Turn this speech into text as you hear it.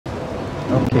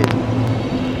Okay,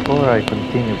 before I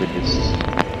continue with this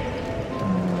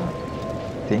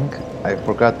thing, I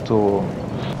forgot to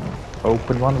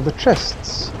open one of the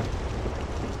chests.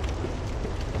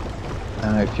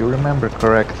 If you remember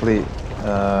correctly,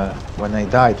 when I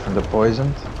died from the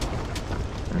poison,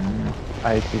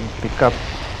 I didn't pick up...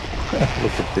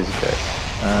 Look at this guy.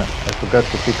 I forgot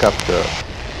to pick up the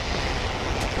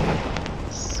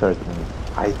certain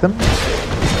item.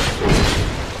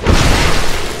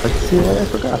 Let's see what I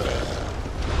forgot.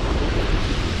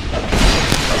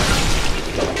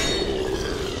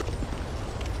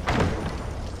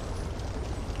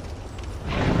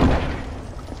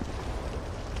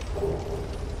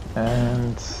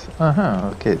 And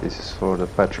okay, this is for the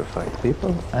petrified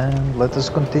people, and let us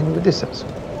continue with this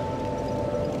episode.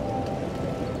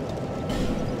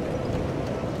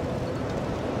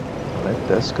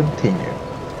 Let us continue.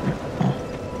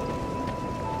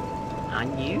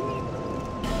 On you?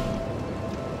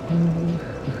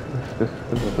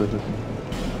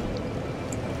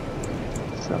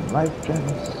 Some life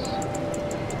gems.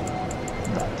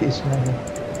 Not this many.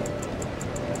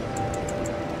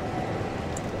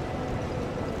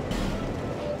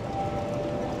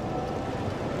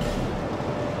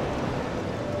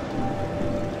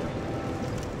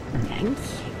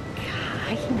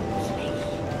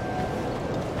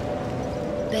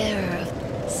 Bearer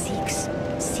of seek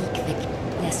the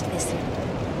nest vessel.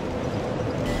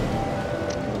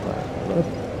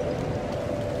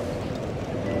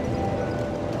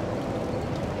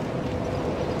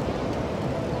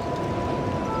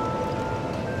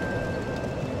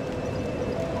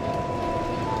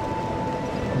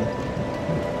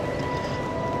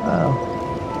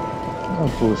 I'll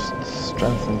boost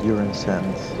strength, endurance,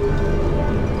 and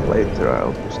later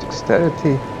I'll boost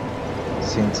dexterity.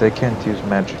 Since I can't use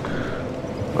magic,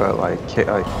 well, I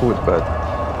could, but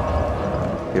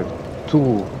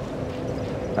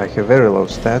I have very low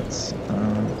stats.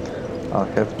 I'll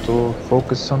have to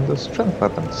focus on the strength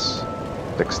weapons,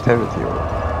 dexterity, or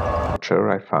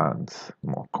whichever I find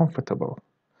more comfortable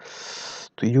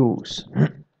to use.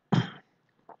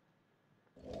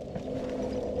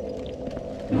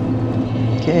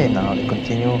 Okay, now to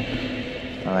continue,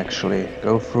 I'll actually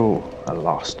go through a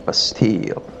lost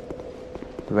Bastille.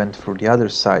 Went through the other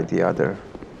side the other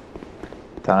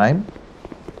time.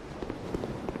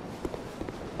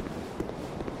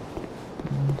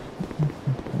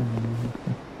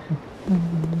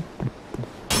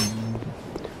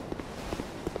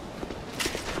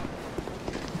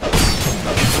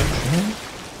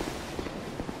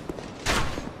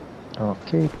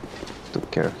 Okay, took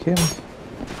care of him.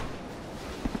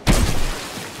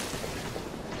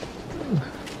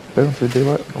 Apparently they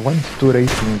went to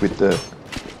racing with the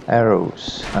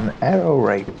arrows. An arrow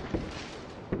rape.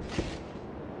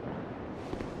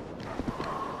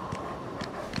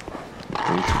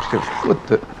 They should have put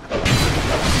the...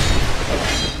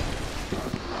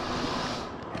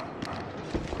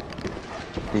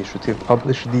 They should have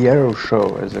published the arrow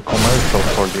show as a commercial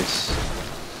for this.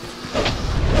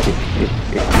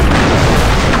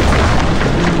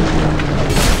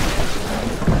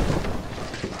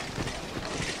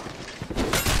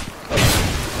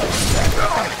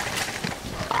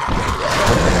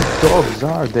 Dogs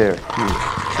are there too. Oh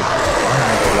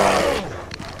my god.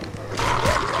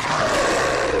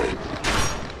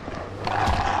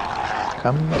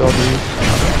 Come, doggy.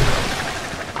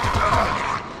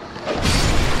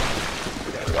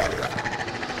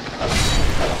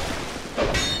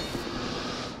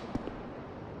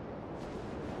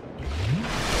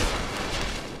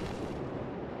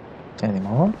 Any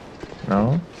more?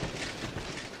 No?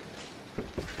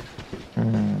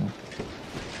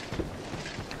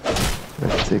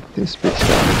 Let's take this bitch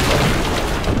out.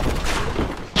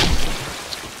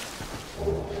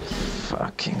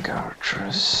 Fucking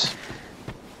archers.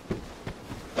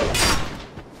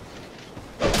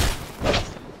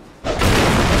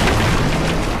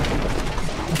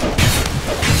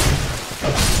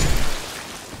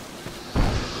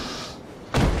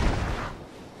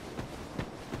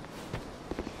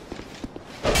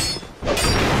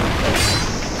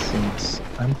 Since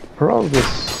I'm probably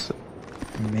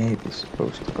maybe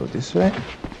supposed to go this way,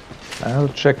 I'll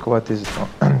check what is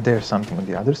there's something on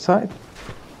the other side.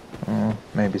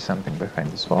 Maybe something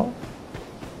behind this wall.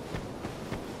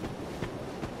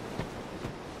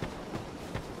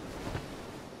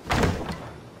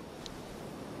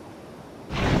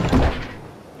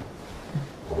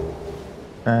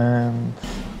 And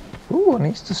ooh, an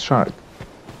Easter shard.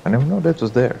 I never know that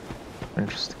was there.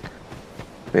 Interesting.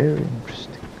 Very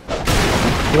interesting.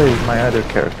 I played my other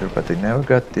character, but I never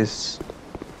got this.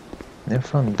 Never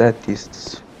found that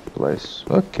Easter place.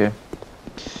 Okay.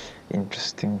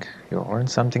 Interesting. You learn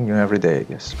something new every day, I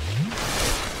guess.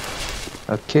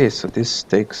 Okay, so this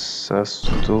takes us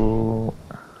to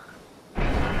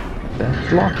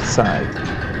that locked side.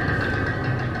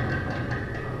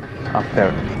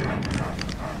 Apparently.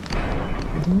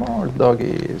 More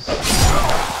doggies.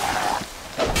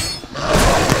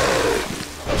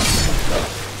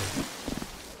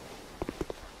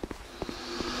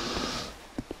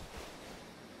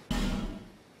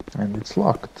 And it's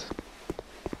locked.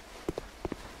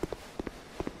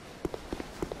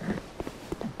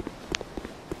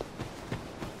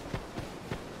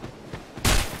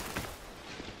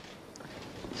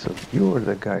 So you're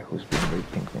the guy who's been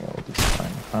raping me all this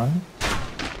time, huh?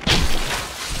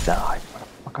 Die,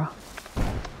 motherfucker.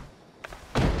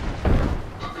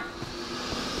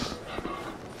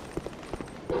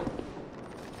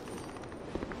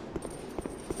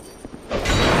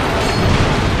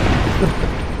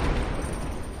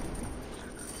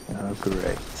 Oh,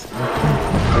 great. What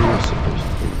are you supposed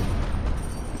to be?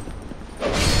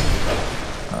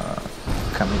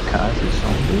 Kamikaze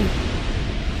zombie?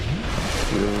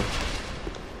 You.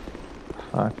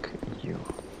 Fuck you.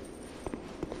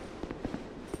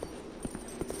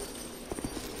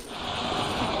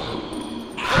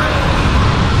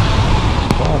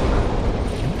 Fuck.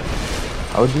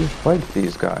 How do you fight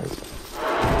these guys?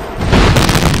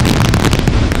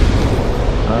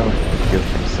 Oh, he killed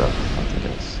himself, nothing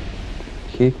else.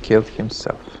 He killed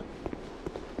himself.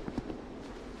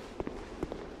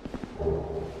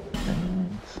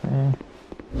 And,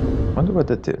 wonder what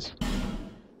that is.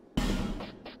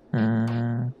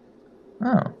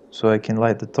 Oh, so I can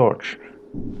light the torch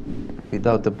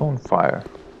without the bonfire.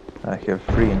 I have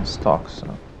 3 in stock, so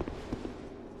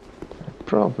I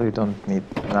probably don't need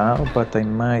now, but I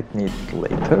might need it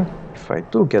later if I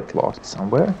do get lost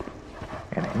somewhere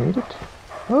and I need it.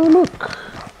 Oh look,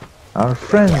 our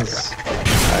friends.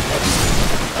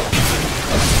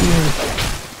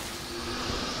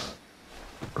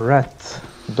 Rat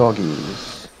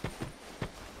doggies.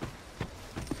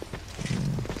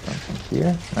 Something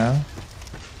here? No.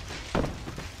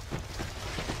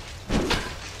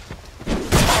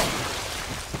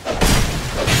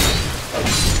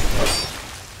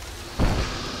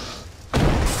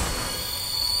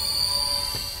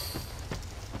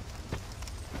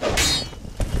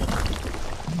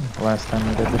 Last time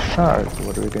we got the shard,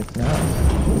 what do we get now?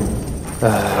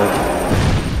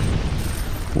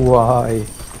 Why?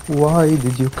 Why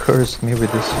did you curse me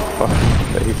with this fucking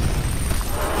face?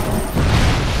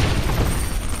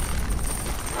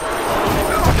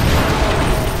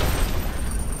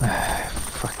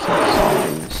 Fucking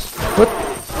zombies. What?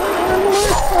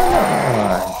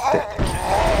 I'm dead again.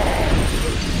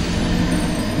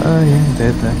 I am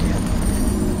dead again.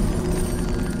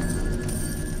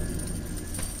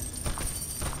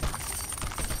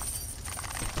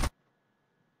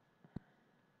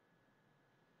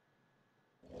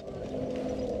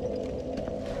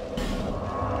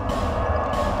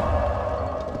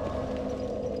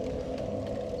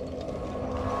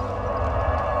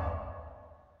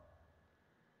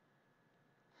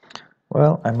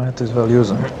 Well, I might as well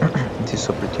use this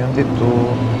opportunity to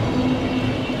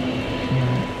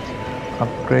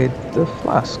upgrade the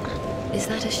flask. Is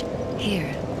that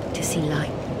here to see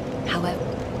light? However,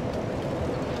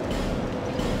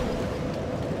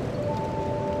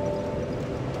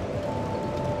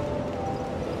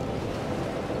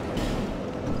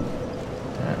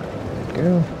 There we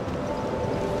go.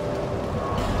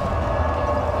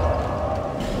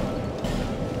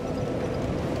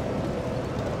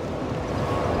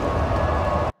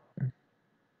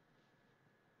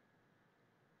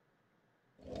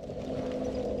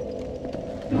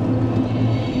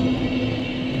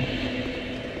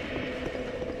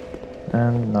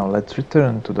 And now let's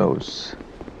return to those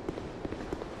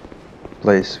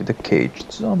place with the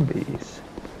caged zombies.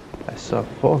 I saw a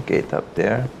fog gate up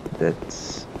there.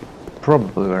 That's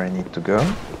probably where I need to go,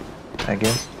 I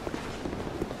guess.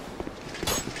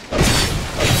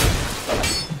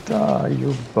 Die,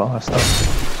 you bastard.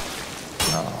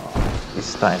 No,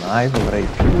 this time I will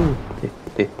rape you.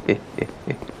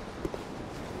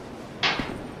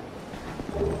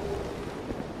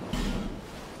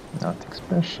 Nothing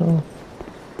special.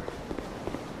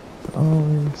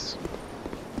 Always.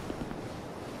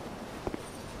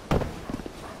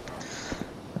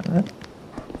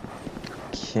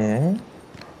 Okay.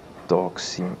 Dogs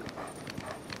seem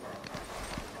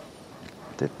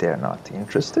that they're not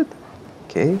interested.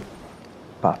 Okay.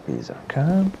 Puppies are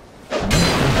calm.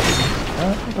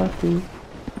 Puppy.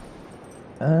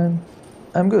 And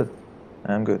I'm good.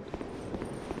 I'm good.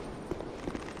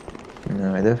 No,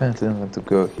 I definitely don't want to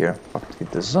go here. Fuck with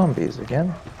the zombies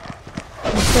again.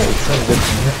 Okay, it sounds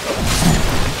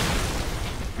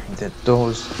that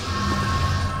those.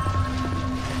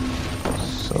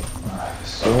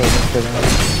 So I don't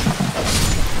have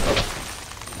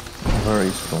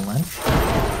worries too much.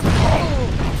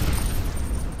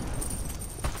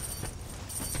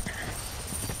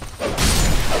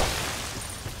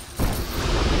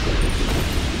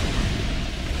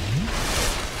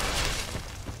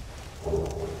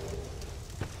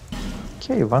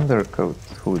 Okay, Wondercoat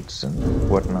hoods and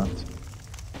whatnot.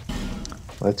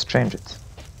 Let's change it.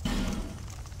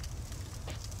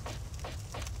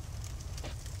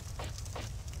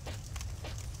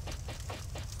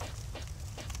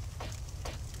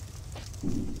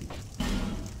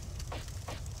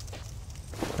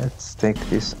 Let's take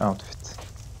this outfit.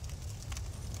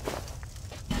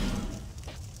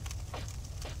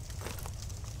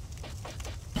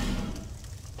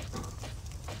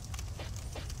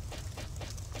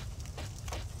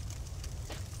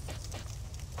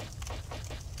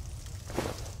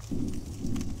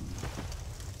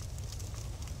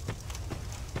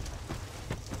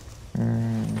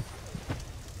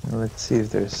 Let's see if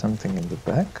there's something in the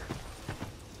back.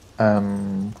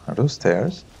 Are those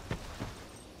stairs?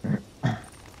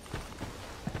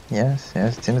 Yes,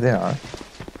 it seems they are.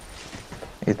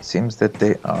 It seems that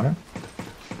they are.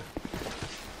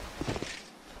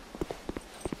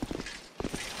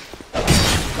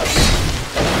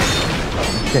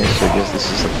 Okay, so I guess this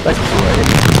is a back way.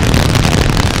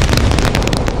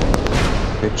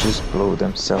 Bitches blow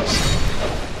themselves.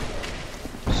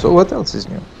 So what else is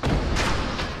new?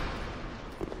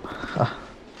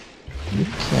 You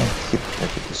can't hit me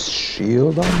with this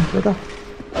shield on, brother.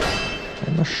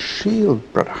 I'm a shield,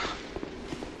 brother.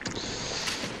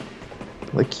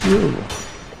 Like you.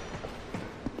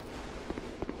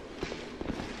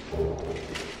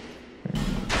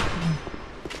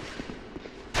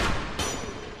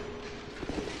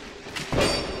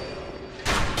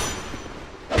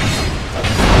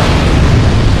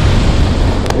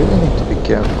 I really need to be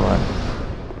careful and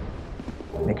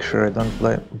make sure I don't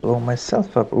blow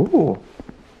myself up. Ooh!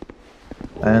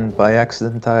 And by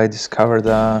accident I discovered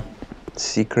a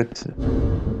secret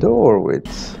door with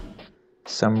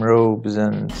some robes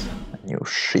and a new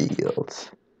shield.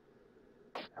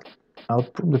 I'll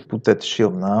probably put that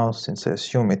shield now, since I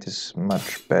assume it is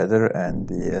much better, and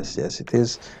yes, it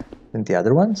is, than the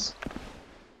other ones.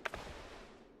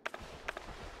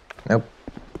 Nope.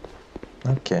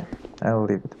 Okay, I'll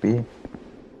leave it be.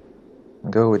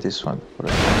 Go with this one for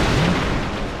a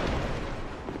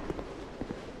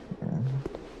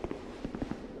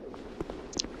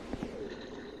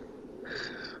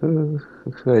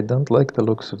I don't like the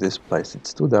looks of this place.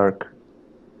 It's too dark.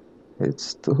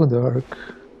 It's too dark.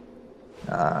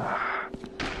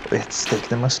 Let's take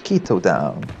the mosquito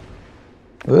down.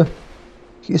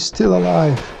 He's still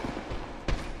alive.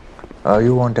 Oh,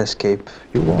 you won't escape.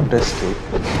 You won't escape.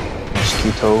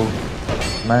 Mosquito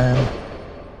man.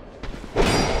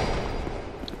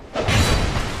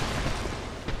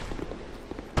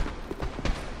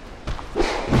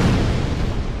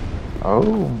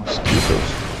 Oh,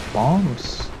 mosquitoes.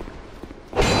 Bombs.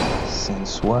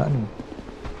 Since when?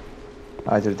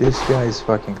 Either this guy is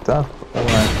fucking tough, or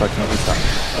I'm fucking tough.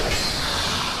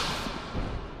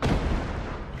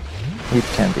 It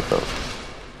can be both.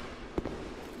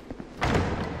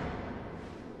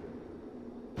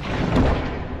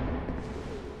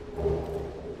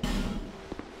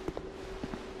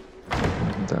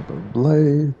 Double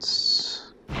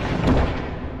blades.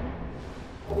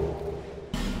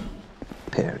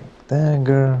 Parrying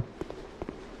dagger.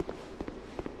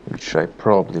 Which I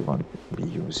probably won't be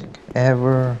using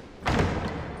ever.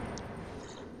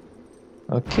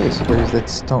 Okay, so there is that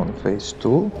stone face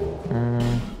tool.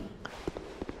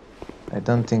 I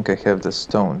don't think I have the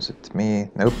stones at me.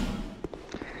 Nope.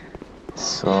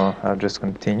 So I'll just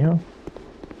continue.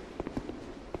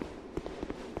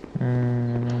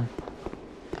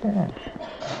 Okay.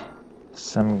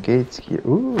 Some gates here.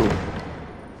 Ooh.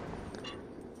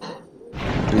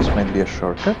 This might be a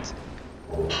shortcut.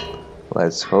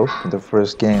 Let's hope. In the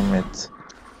first game it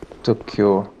took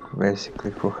you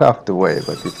basically through half the way,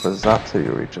 but it was after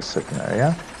you reach a certain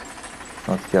area,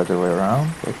 not the other way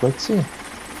around, but let's see.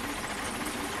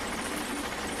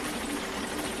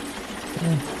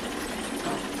 Okay.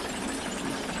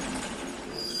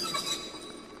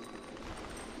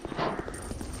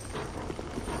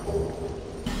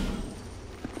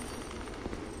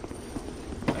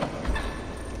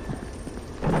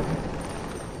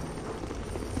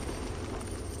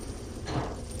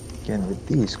 Again with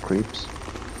these creeps.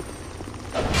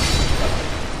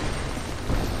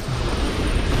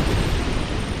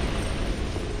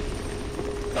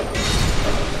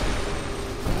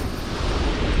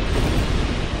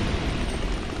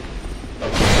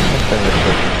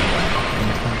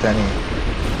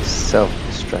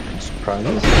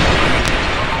 surprises.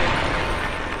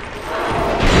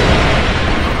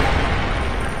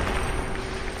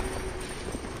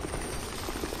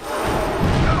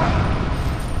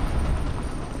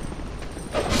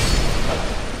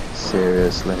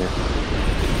 Seriously.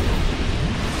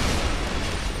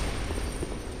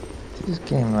 This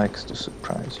game likes to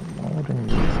surprise you more than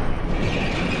usual.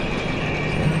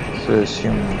 Okay, so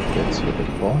assume that's what the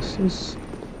boss is.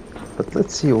 But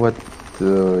let's see what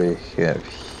do we have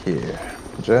here.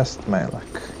 Just my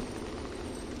luck.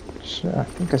 Sure, I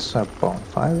think I saw a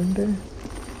bonfire in there.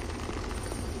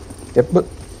 Yep, but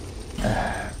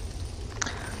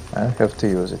I have to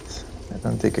use it. I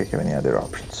don't think I have any other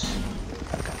options.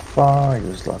 I can far,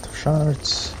 use a lot of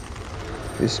shards.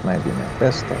 This might be my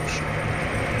best option.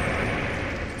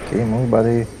 Okay, move,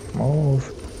 buddy,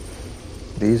 move.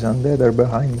 These undead are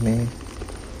behind me,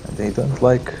 and they don't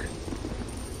like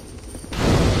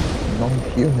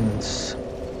non-humans.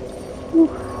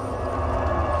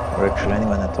 Or actually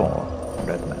anyone at all, for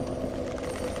that matter.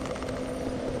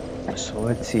 So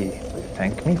let's see, will you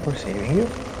thank me for saving you? I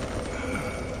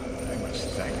must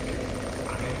thank you.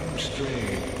 I am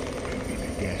stray and be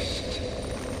the guest.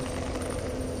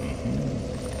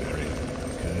 Very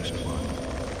cursed one.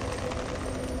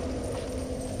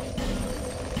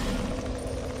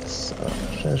 So,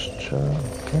 gesture,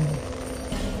 okay.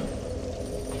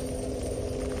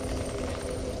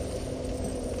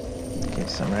 Okay,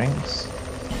 some rings.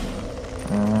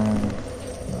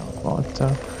 No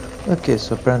water. Okay,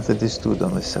 so apparently this dude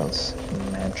only sells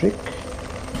magic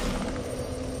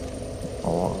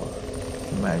or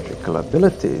magical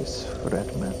abilities for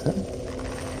that matter.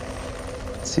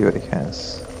 Let's see what he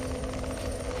has.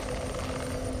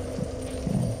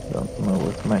 Okay, don't know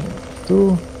what mine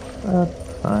do, but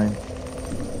fine.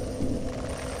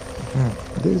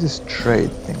 There's this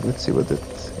trade thing, let's see what it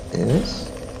is.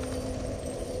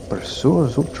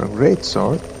 Pursuer's Ultra Great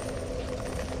Sword.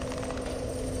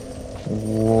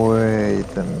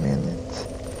 Wait a minute.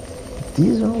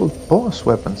 These are all boss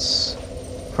weapons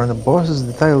from the bosses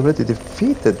that I already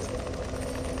defeated.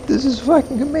 This is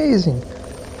fucking amazing.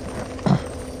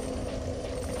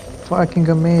 Fucking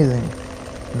amazing.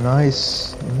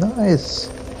 Nice, nice.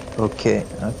 Okay,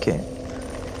 okay.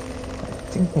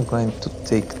 I think I'm going to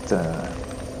take the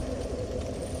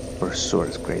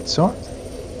Pursuer's Greatsword.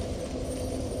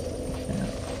 Yeah,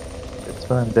 that's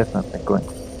what I'm definitely going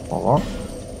for.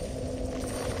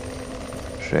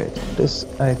 Trade this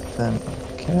item,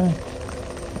 okay.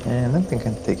 And I think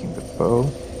I'm taking the bow.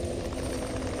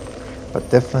 But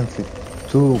definitely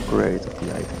two great of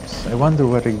the items. I wonder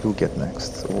what I do get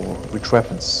next, or which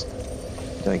weapons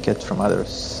do I get from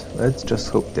others. Let's just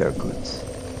hope they're good.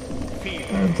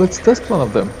 And let's test one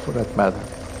of them, for that matter.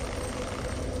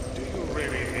 Do you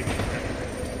really think that?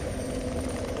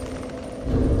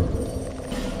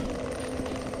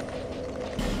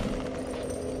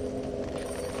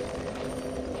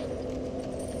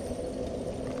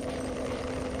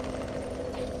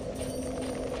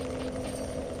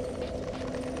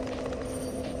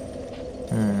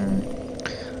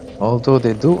 Although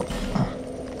they do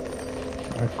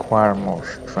require more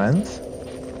strength,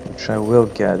 which I will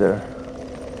gather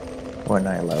when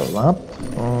I level up,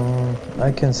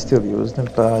 I can still use them,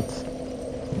 but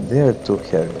they're too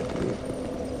heavy.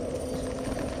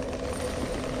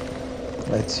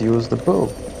 Let's use the bow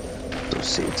to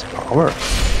see its power.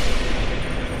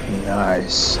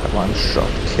 Nice,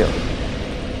 one-shot kill.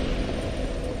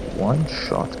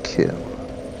 One-shot kill.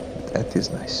 That is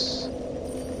nice.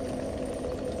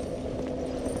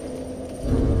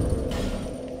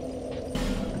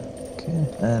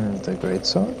 And the great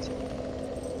sword.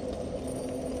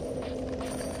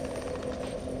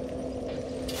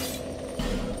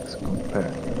 Let's compare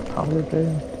the power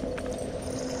there.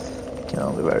 Can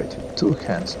only wear it with two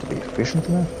hands to be efficient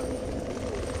enough.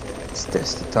 Let's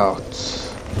test it out.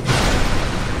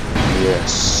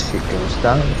 Yes, he goes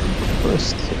down in the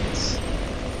first hit.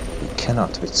 He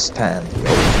cannot withstand the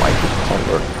almighty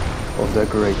power of the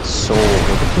great sword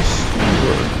of the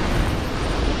pursuer.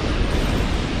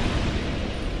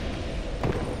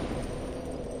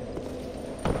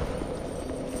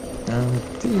 And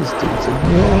these dudes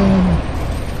again.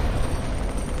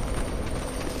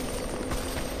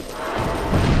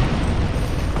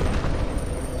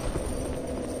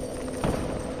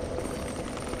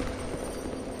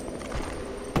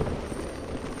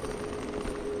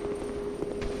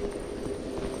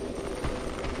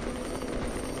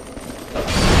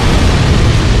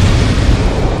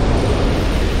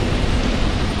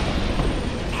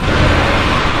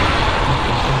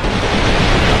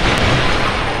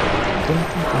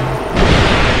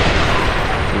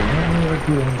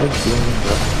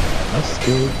 must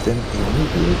kill them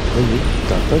immediately.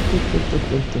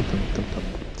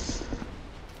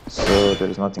 So there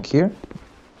is nothing here.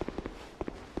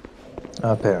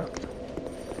 Apparently.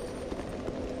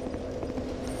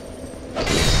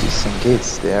 Okay, I see some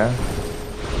gates there.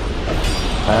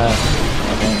 And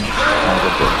then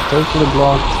either they're totally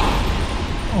blocked,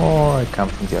 or I come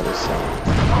from the other side.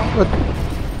 But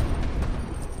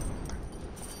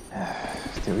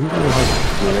they really have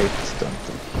great, don't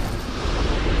they?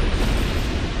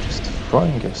 Just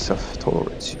throwing yourself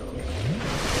towards you.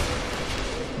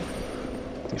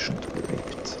 They shouldn't be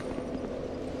raped.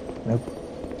 Nope.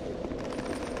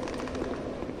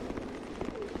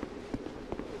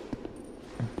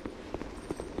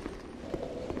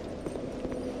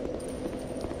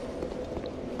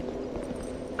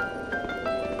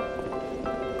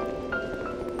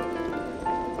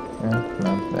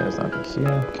 No, there's nothing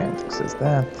here. Can't access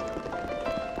that.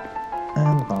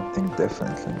 And nothing,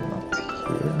 definitely not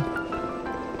here.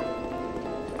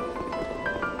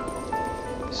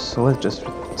 So let's just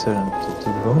return to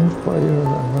the bonfire.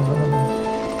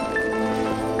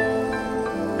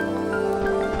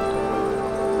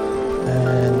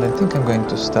 And I think I'm going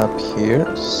to stop here.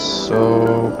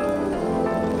 So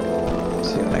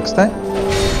see you next time.